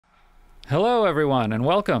Hello everyone and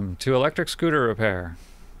welcome to Electric Scooter Repair.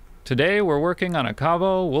 Today we're working on a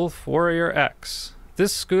Kaabo Wolf Warrior X.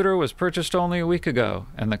 This scooter was purchased only a week ago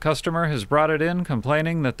and the customer has brought it in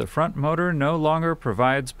complaining that the front motor no longer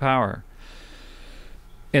provides power.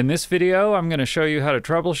 In this video I'm going to show you how to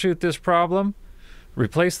troubleshoot this problem,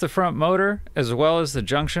 replace the front motor, as well as the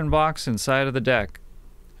junction box inside of the deck.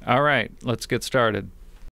 Alright, let's get started.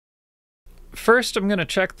 First, I'm going to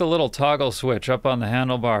check the little toggle switch up on the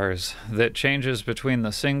handlebars that changes between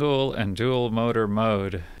the single and dual motor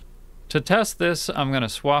mode. To test this, I'm going to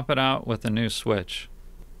swap it out with a new switch.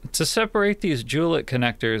 To separate these Joulet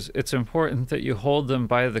connectors, it's important that you hold them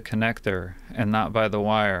by the connector and not by the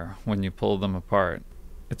wire when you pull them apart.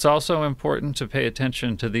 It's also important to pay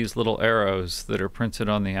attention to these little arrows that are printed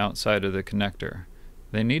on the outside of the connector.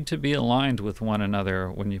 They need to be aligned with one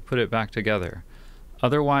another when you put it back together.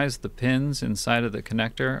 Otherwise, the pins inside of the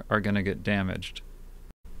connector are going to get damaged.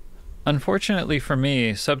 Unfortunately for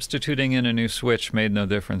me, substituting in a new switch made no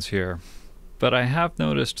difference here. But I have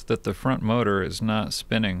noticed that the front motor is not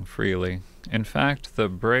spinning freely. In fact, the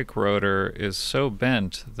brake rotor is so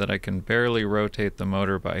bent that I can barely rotate the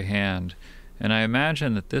motor by hand. And I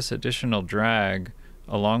imagine that this additional drag,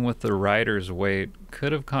 along with the rider's weight,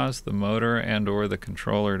 could have caused the motor and/or the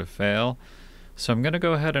controller to fail. So I'm going to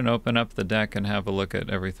go ahead and open up the deck and have a look at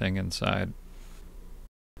everything inside.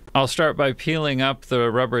 I'll start by peeling up the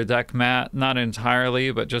rubber deck mat, not entirely,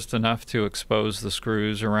 but just enough to expose the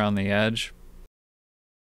screws around the edge.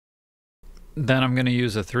 Then I'm going to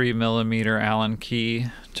use a 3mm Allen key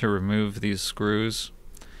to remove these screws.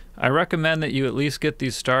 I recommend that you at least get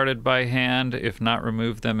these started by hand, if not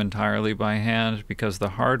remove them entirely by hand, because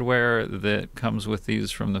the hardware that comes with these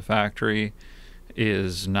from the factory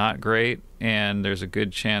is not great, and there's a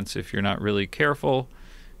good chance, if you're not really careful,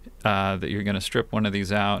 that you're going to strip one of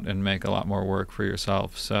these out and make a lot more work for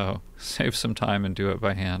yourself. So save some time and do it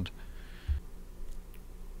by hand.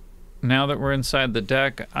 Now that we're inside the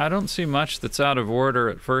deck, I don't see much that's out of order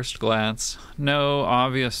at first glance. No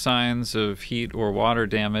obvious signs of heat or water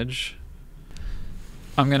damage.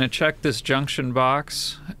 I'm going to check this junction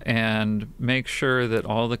box and make sure that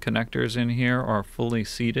all the connectors in here are fully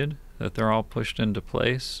seated, that they're all pushed into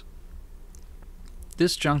place.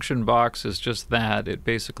 This junction box is just that. It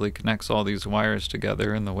basically connects all these wires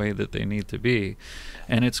together in the way that they need to be.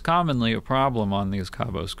 And it's commonly a problem on these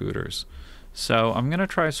Kaabo scooters. So I'm going to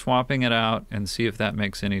try swapping it out and see if that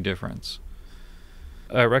makes any difference.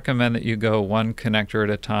 I recommend that you go one connector at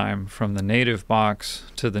a time from the native box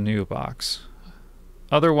to the new box.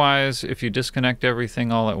 Otherwise, if you disconnect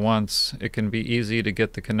everything all at once, it can be easy to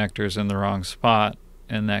get the connectors in the wrong spot,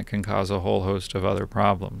 and that can cause a whole host of other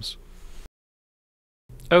problems.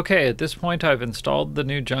 Okay, at this point I've installed the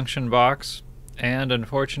new junction box, and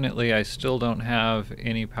unfortunately I still don't have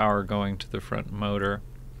any power going to the front motor.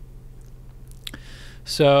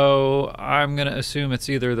 So I'm going to assume it's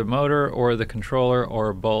either the motor or the controller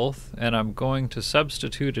or both, and I'm going to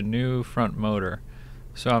substitute a new front motor.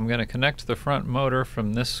 So I'm going to connect the front motor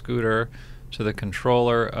from this scooter to the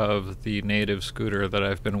controller of the native scooter that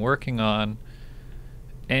I've been working on,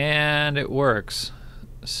 and it works.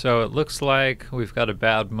 So it looks like we've got a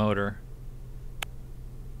bad motor.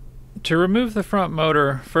 To remove the front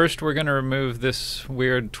motor, first we're going to remove this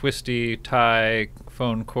weird twisty tie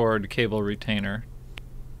phone cord cable retainer.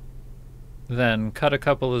 Then cut a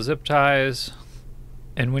couple of zip ties.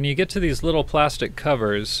 And when you get to these little plastic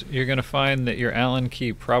covers, you're going to find that your Allen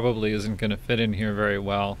key probably isn't going to fit in here very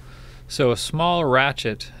well. So a small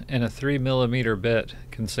ratchet and a 3mm bit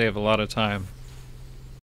can save a lot of time.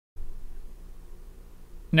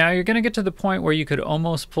 Now you're going to get to the point where you could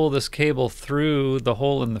almost pull this cable through the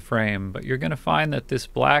hole in the frame, but you're going to find that this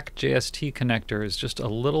black JST connector is just a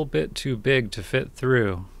little bit too big to fit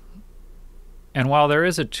through. And while there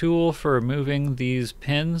is a tool for removing these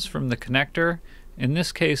pins from the connector, in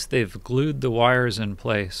this case they've glued the wires in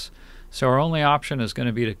place. So our only option is going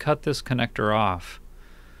to be to cut this connector off.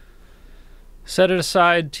 Set it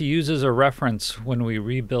aside to use as a reference when we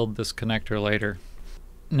rebuild this connector later.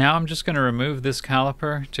 Now I'm just going to remove this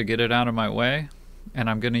caliper to get it out of my way, and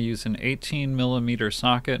I'm going to use an 18mm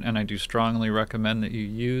socket, and I do strongly recommend that you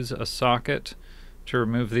use a socket to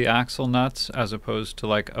remove the axle nuts as opposed to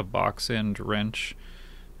like a box end wrench.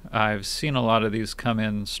 I've seen a lot of these come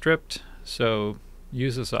in stripped, so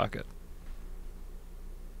use a socket.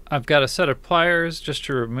 I've got a set of pliers just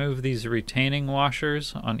to remove these retaining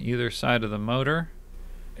washers on either side of the motor,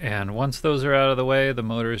 and once those are out of the way, the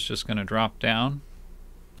motor is just going to drop down.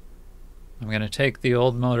 I'm going to take the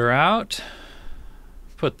old motor out,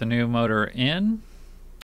 put the new motor in.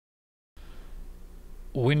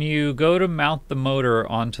 When you go to mount the motor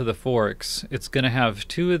onto the forks, it's going to have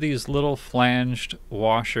two of these little flanged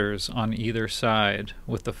washers on either side,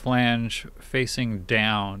 with the flange facing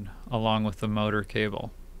down along with the motor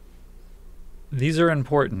cable. These are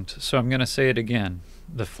important, so I'm going to say it again.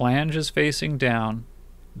 The flange is facing down,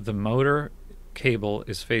 the motor cable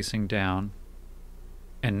is facing down,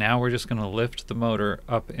 and now we're just going to lift the motor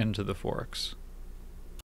up into the forks.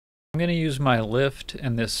 I'm going to use my lift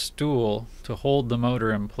and this stool to hold the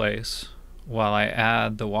motor in place while I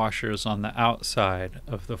add the washers on the outside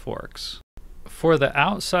of the forks. For the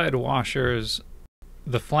outside washers,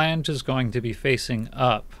 the flange is going to be facing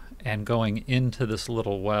up and going into this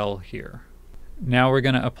little well here. Now we're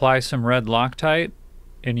going to apply some red Loctite,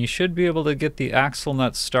 and you should be able to get the axle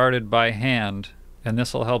nuts started by hand, and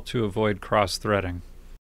this will help to avoid cross-threading.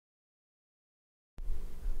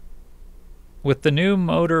 With the new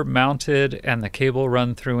motor mounted and the cable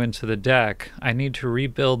run through into the deck, I need to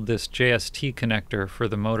rebuild this JST connector for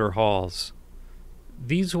the motor hauls.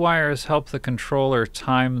 These wires help the controller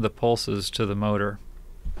time the pulses to the motor.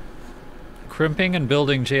 Crimping and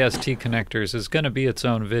building JST connectors is going to be its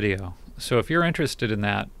own video, so if you're interested in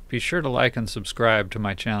that, be sure to like and subscribe to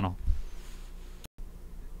my channel.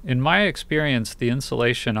 In my experience, the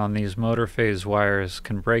insulation on these motor phase wires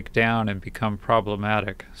can break down and become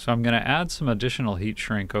problematic, so I'm going to add some additional heat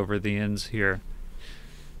shrink over the ends here.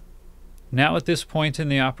 Now at this point in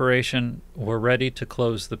the operation, we're ready to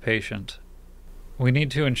close the patient. We need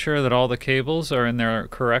to ensure that all the cables are in their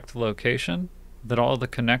correct location, that all the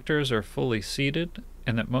connectors are fully seated,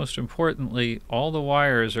 and that most importantly, all the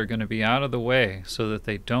wires are going to be out of the way so that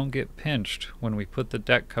they don't get pinched when we put the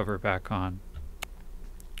deck cover back on.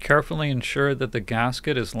 Carefully ensure that the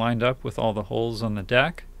gasket is lined up with all the holes on the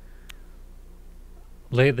deck.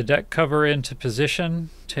 Lay the deck cover into position.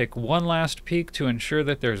 Take one last peek to ensure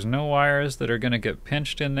that there's no wires that are going to get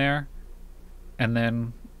pinched in there, and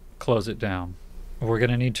then close it down. We're going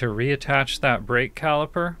to need to reattach that brake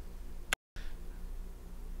caliper.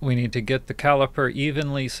 We need to get the caliper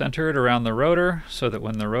evenly centered around the rotor so that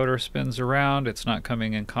when the rotor spins around, it's not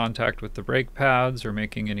coming in contact with the brake pads or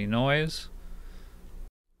making any noise.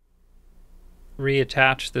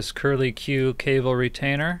 Reattach this curly Q cable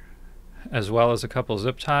retainer as well as a couple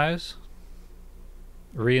zip ties.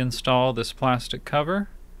 Reinstall this plastic cover,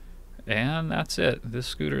 and that's it. This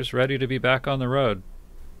scooter's ready to be back on the road.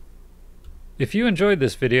 If you enjoyed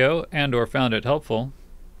this video and or found it helpful,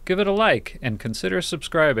 give it a like and consider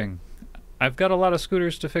subscribing. I've got a lot of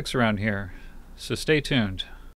scooters to fix around here, so stay tuned.